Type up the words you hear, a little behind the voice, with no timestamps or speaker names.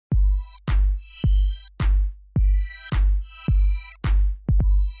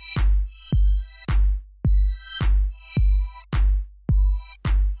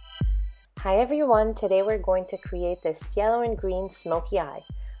Hi everyone, today we're going to create this yellow and green smoky eye.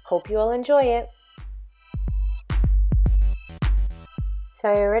 Hope you all enjoy it. So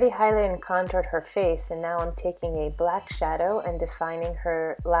I already highlighted and contoured her face, and now I'm taking a black shadow and defining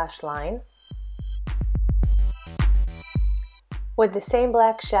her lash line. With the same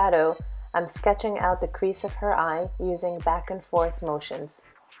black shadow, I'm sketching out the crease of her eye using back and forth motions.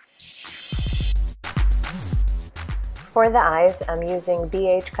 For the eyes, I'm using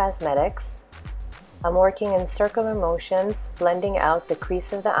BH Cosmetics. I'm working in circular motions, blending out the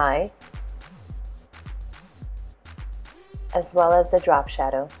crease of the eye, as well as the drop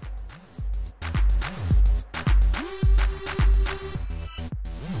shadow.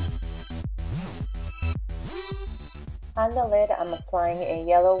 On the lid, I'm applying a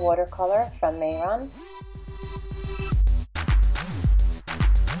yellow watercolor from Mehron.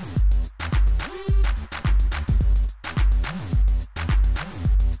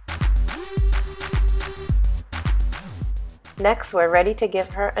 Next, we're ready to give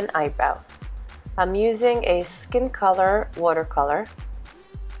her an eyebrow. I'm using a skin color watercolor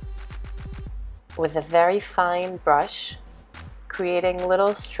with a very fine brush, creating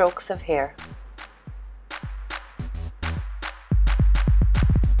little strokes of hair.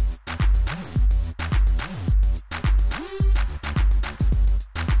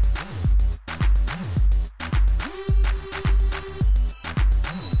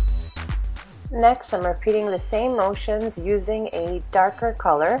 Next, I'm repeating the same motions using a darker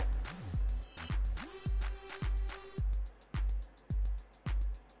color.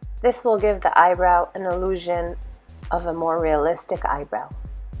 This will give the eyebrow an illusion of a more realistic eyebrow.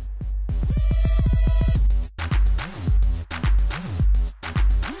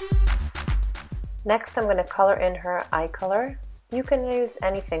 Next, I'm going to color in her eye color. You can use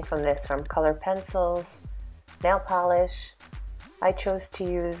anything from this, from color pencils, nail polish. I chose to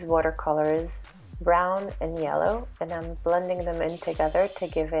use watercolors, brown and yellow, and I'm blending them in together to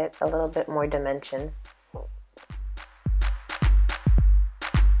give it a little bit more dimension.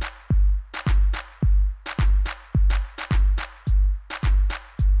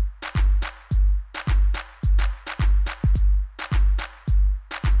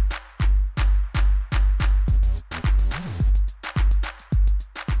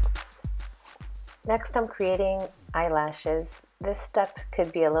 Next, I'm creating eyelashes. This step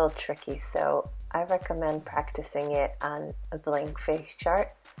could be a little tricky, so I recommend practicing it on a blank face chart.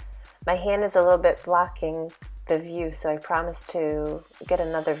 My hand is a little bit blocking the view, so I promise to get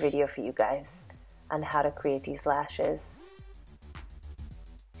another video for you guys on how to create these lashes.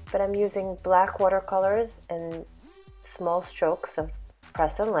 But I'm using black watercolors and small strokes of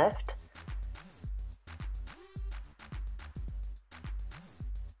press and lift.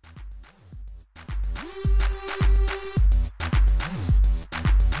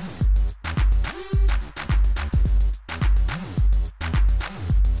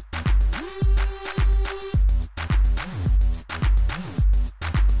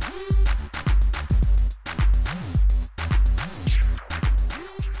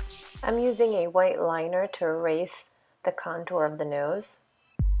 I'm using a white liner to erase the contour of the nose.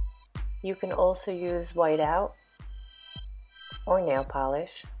 You can also use whiteout or nail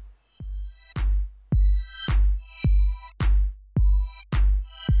polish.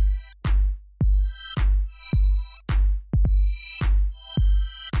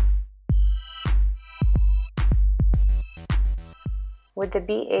 With the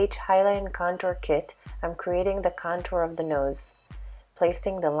BH Highlight and Contour Kit, I'm creating the contour of the nose,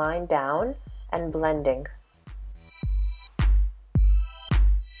 placing the line down and blending.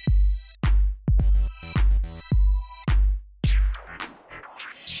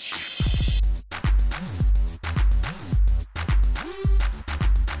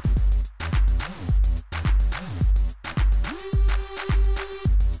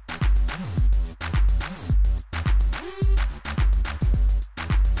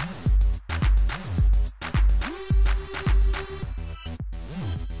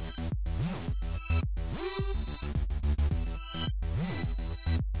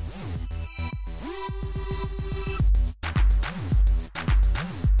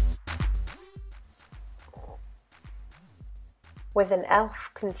 With an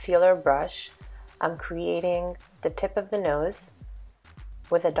e.l.f. concealer brush, I'm creating the tip of the nose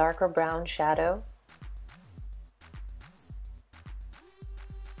with a darker brown shadow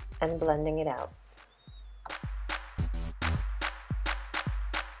and blending it out.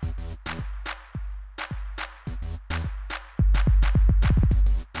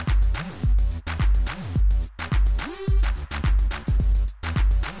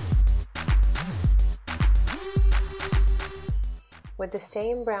 With the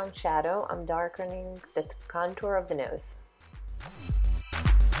same brown shadow, I'm darkening the contour of the nose.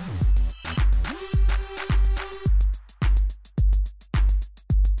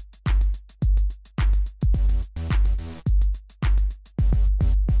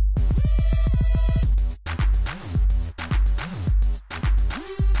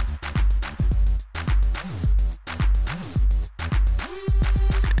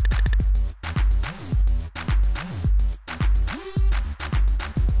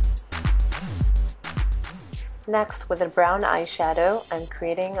 Next, with a brown eyeshadow, I'm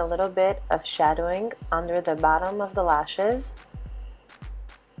creating a little bit of shadowing under the bottom of the lashes,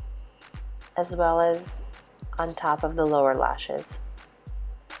 as well as on top of the lower lashes.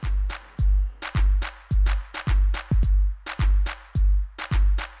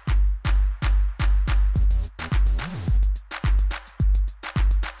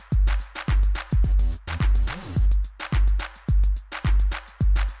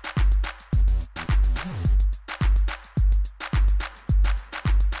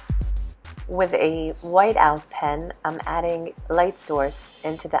 With a whiteout pen, I'm adding light source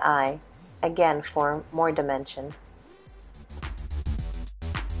into the eye, again for more dimension.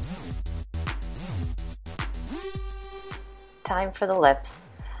 Time for the lips.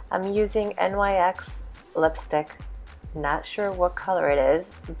 I'm using NYX lipstick. Not sure what color it is,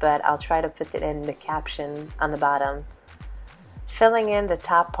 but I'll try to put it in the caption on the bottom. Filling in the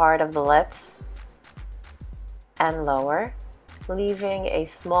top part of the lips and lower, leaving a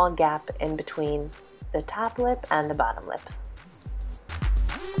small gap in between the top lip and the bottom lip.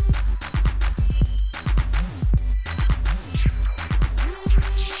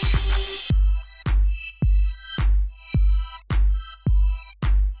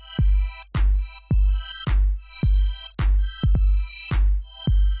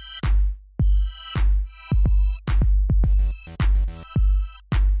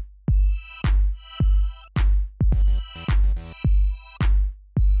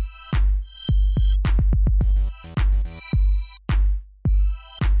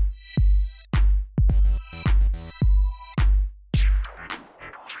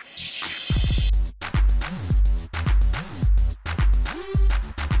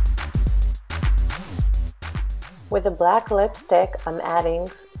 With a black lipstick, I'm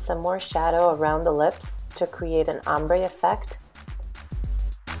adding some more shadow around the lips to create an ombre effect.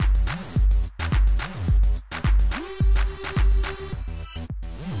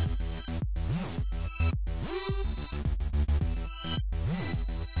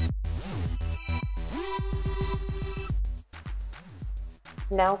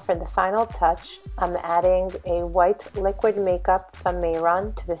 Now for the final touch, I'm adding a white liquid makeup from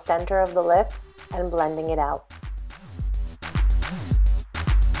Mehron to the center of the lip and blending it out.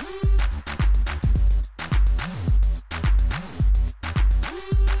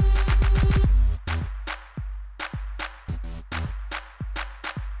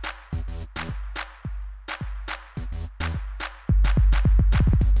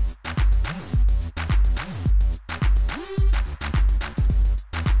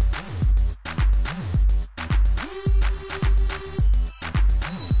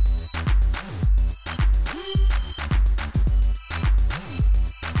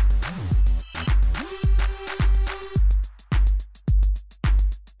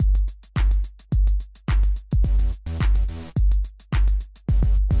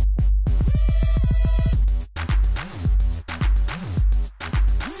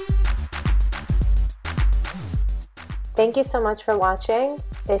 Thank you so much for watching.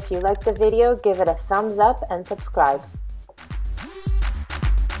 If you liked the video, give it a thumbs up and subscribe.